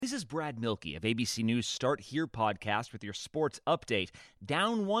This is Brad Milkey of ABC News Start Here podcast with your sports update.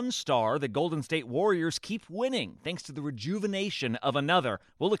 Down one star, the Golden State Warriors keep winning thanks to the rejuvenation of another.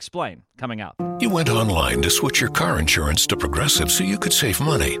 We'll explain coming up. You went online to switch your car insurance to Progressive so you could save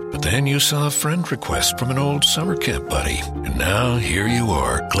money. But then you saw a friend request from an old summer camp buddy. And now here you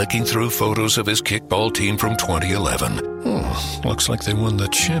are, clicking through photos of his kickball team from 2011. Looks like they won the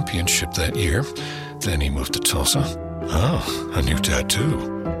championship that year. Then he moved to Tulsa. Oh, a new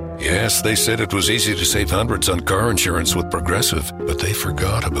tattoo. Yes, they said it was easy to save hundreds on car insurance with Progressive, but they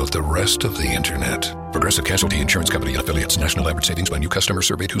forgot about the rest of the internet. Progressive Casualty Insurance Company and Affiliates. National average savings by new customer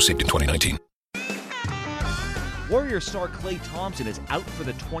surveyed who saved in 2019. Warriors star Klay Thompson is out for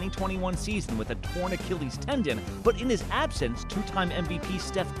the 2021 season with a torn Achilles tendon, but in his absence, two-time MVP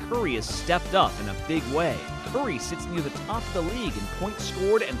Steph Curry has stepped up in a big way. Curry sits near the top of the league in points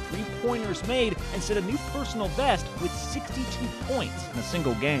scored and three-pointers made and set a new personal best with 62 points in a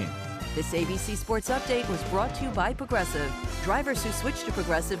single game. This ABC Sports Update was brought to you by Progressive. Drivers who switch to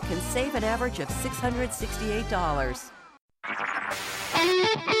Progressive can save an average of $668.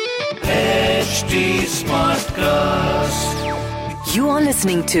 HD Smartcast. You are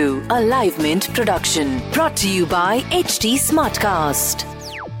listening to a Live Mint production brought to you by HD Smartcast.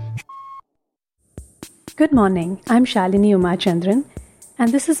 Good morning, I'm Shalini Umachandran,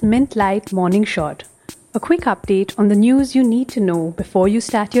 and this is Mint Light Morning Short, a quick update on the news you need to know before you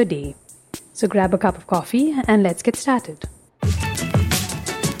start your day. So grab a cup of coffee and let's get started.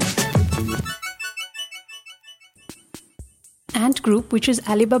 Ant Group, which is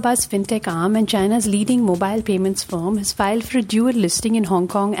Alibaba's fintech arm and China's leading mobile payments firm, has filed for a dual listing in Hong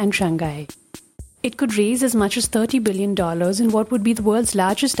Kong and Shanghai. It could raise as much as $30 billion in what would be the world's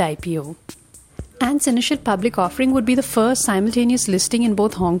largest IPO. Ant's initial public offering would be the first simultaneous listing in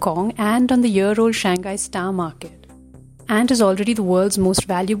both Hong Kong and on the year-old Shanghai Star Market. Ant is already the world's most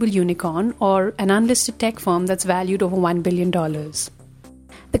valuable unicorn, or an unlisted tech firm that's valued over $1 billion.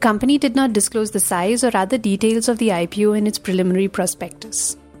 The company did not disclose the size or other details of the IPO in its preliminary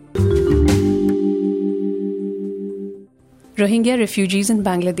prospectus. Rohingya refugees in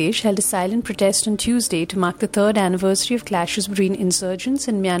Bangladesh held a silent protest on Tuesday to mark the third anniversary of clashes between insurgents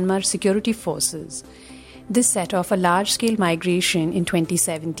and Myanmar security forces. This set off a large-scale migration in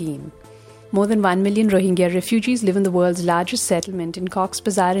 2017. More than 1 million Rohingya refugees live in the world's largest settlement in Cox's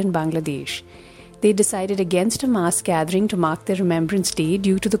Bazar in Bangladesh. They decided against a mass gathering to mark their Remembrance Day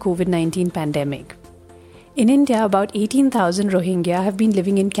due to the COVID-19 pandemic. In India, about 18,000 Rohingya have been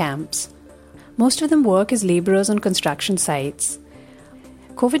living in camps. Most of them work as labourers on construction sites.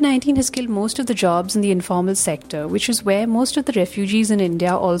 COVID-19 has killed most of the jobs in the informal sector, which is where most of the refugees in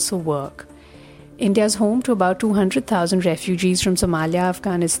India also work. India is home to about 200,000 refugees from Somalia,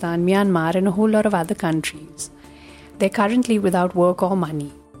 Afghanistan, Myanmar, and a whole lot of other countries. They're currently without work or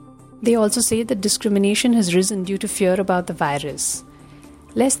money. They also say that discrimination has risen due to fear about the virus.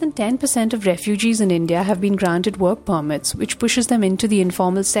 Less than 10% of refugees in India have been granted work permits, which pushes them into the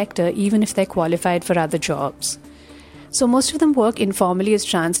informal sector even if they're qualified for other jobs. So most of them work informally as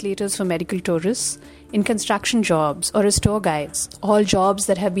translators for medical tourists, in construction jobs, or as tour guides, all jobs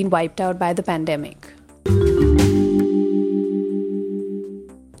that have been wiped out by the pandemic.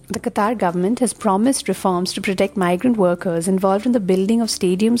 The Qatar government has promised reforms to protect migrant workers involved in the building of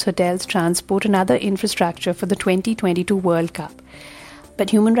stadiums, hotels, transport, and other infrastructure for the 2022 World Cup. But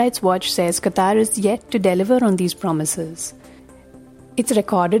Human Rights Watch says Qatar is yet to deliver on these promises. It's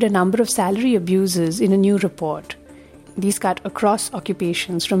recorded a number of salary abuses in a new report. These cut across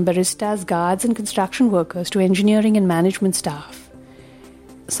occupations from baristas, guards, and construction workers to engineering and management staff.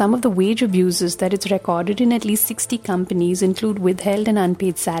 Some of the wage abuses that it's recorded in at least 60 companies include withheld and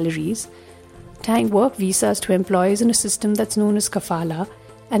unpaid salaries, tying work visas to employees in a system that's known as kafala,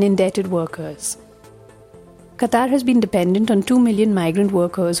 and indebted workers. Qatar has been dependent on 2 million migrant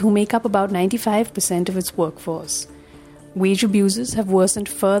workers who make up about 95% of its workforce. Wage abuses have worsened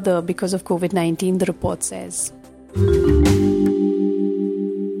further because of COVID-19, the report says.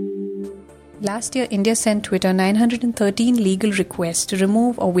 Last year, India sent Twitter 913 legal requests to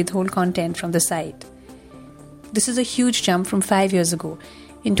remove or withhold content from the site. This is a huge jump from 5 years ago.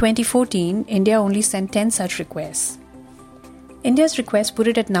 In 2014, India only sent 10 such requests. India's request put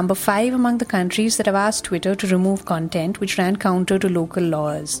it at number 5 among the countries that have asked Twitter to remove content which ran counter to local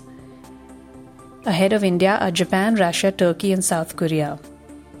laws. Ahead of India are Japan, Russia, Turkey, and South Korea.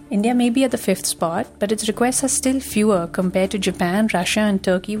 India may be at the 5th spot, but its requests are still fewer compared to Japan, Russia, and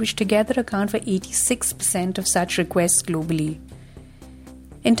Turkey, which together account for 86% of such requests globally.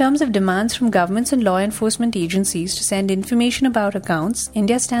 In terms of demands from governments and law enforcement agencies to send information about accounts,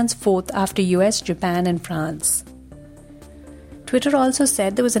 India stands 4th after US, Japan, and France. Twitter also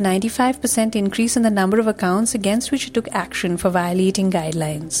said there was a 95% increase in the number of accounts against which it took action for violating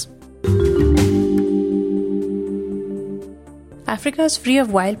guidelines. Africa is free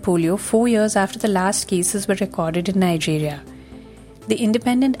of wild polio 4 years after the last cases were recorded in Nigeria. The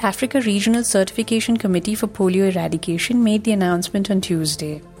Independent Africa Regional Certification Committee for Polio Eradication made the announcement on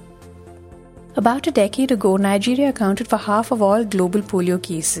Tuesday. About a decade ago, Nigeria accounted for half of all global polio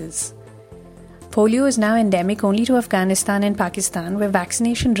cases. Polio is now endemic only to Afghanistan and Pakistan, where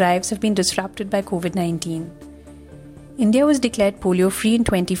vaccination drives have been disrupted by COVID-19. India was declared polio-free in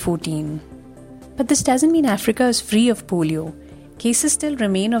 2014. But this doesn't mean Africa is free of polio. Cases still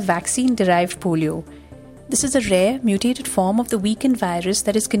remain of vaccine-derived polio. This is a rare, mutated form of the weakened virus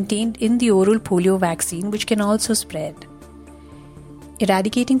that is contained in the oral polio vaccine, which can also spread.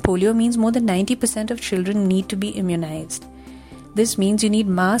 Eradicating polio means more than 90% of children need to be immunized. This means you need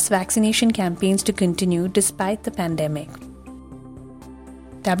mass vaccination campaigns to continue despite the pandemic.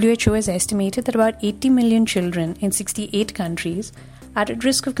 WHO has estimated that about 80 million children in 68 countries are at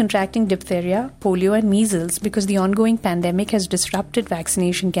risk of contracting diphtheria, polio, and measles because the ongoing pandemic has disrupted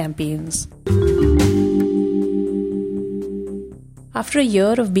vaccination campaigns. After a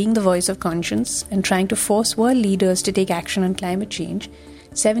year of being the voice of conscience and trying to force world leaders to take action on climate change,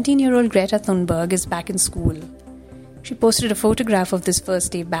 17-year-old Greta Thunberg is back in school. She posted a photograph of this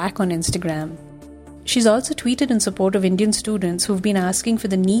first day back on Instagram. She's also tweeted in support of Indian students who've been asking for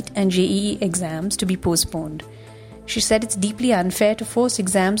the NEET and JEE exams to be postponed. She said it's deeply unfair to force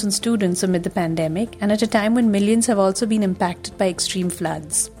exams on students amid the pandemic and at a time when millions have also been impacted by extreme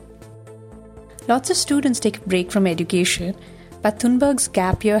floods. Lots of students take a break from education, but Thunberg's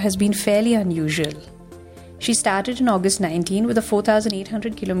gap year has been fairly unusual. She started in August 19 with a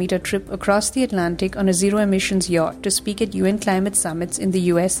 4,800-kilometer trip across the Atlantic on a zero-emissions yacht to speak at UN climate summits in the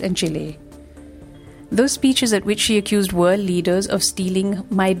US and Chile. Those speeches at which she accused world leaders of stealing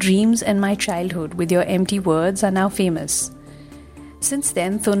my dreams and my childhood with your empty words are now famous. Since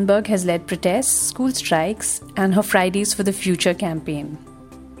then, Thunberg has led protests, school strikes, and her Fridays for the Future campaign.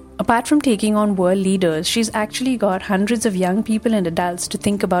 Apart from taking on world leaders, she's actually got hundreds of young people and adults to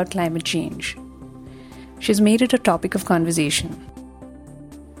think about climate change. She's made it a topic of conversation.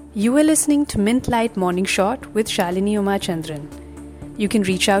 You are listening to Mint Light Morning Shot with Shalini Umachandran. You can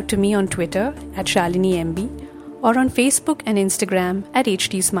reach out to me on Twitter at ShaliniMB or on Facebook and Instagram at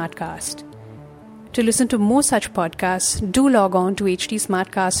HT Smartcast. To listen to more such podcasts, do log on to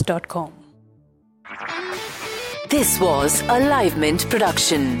htsmartcast.com. This was a Live Mint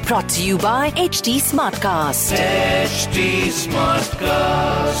production brought to you by HT Smartcast. HT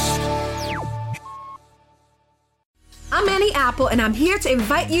Smartcast. I'm Annie Apple, and I'm here to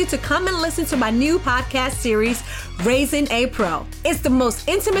invite you to come and listen to my new podcast series, Raising a Pro. It's the most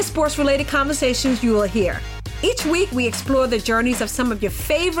intimate sports-related conversations you will hear. Each week, we explore the journeys of some of your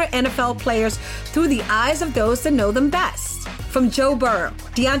favorite NFL players through the eyes of those that know them best. From Joe Burrow,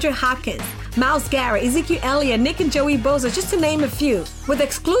 DeAndre Hopkins, Myles Garrett, Ezekiel Elliott, Nick and Joey Bosa, just to name a few. With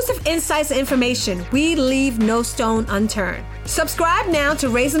exclusive insights and information, we leave no stone unturned. Subscribe now to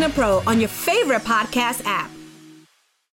Raising a Pro on your favorite podcast app.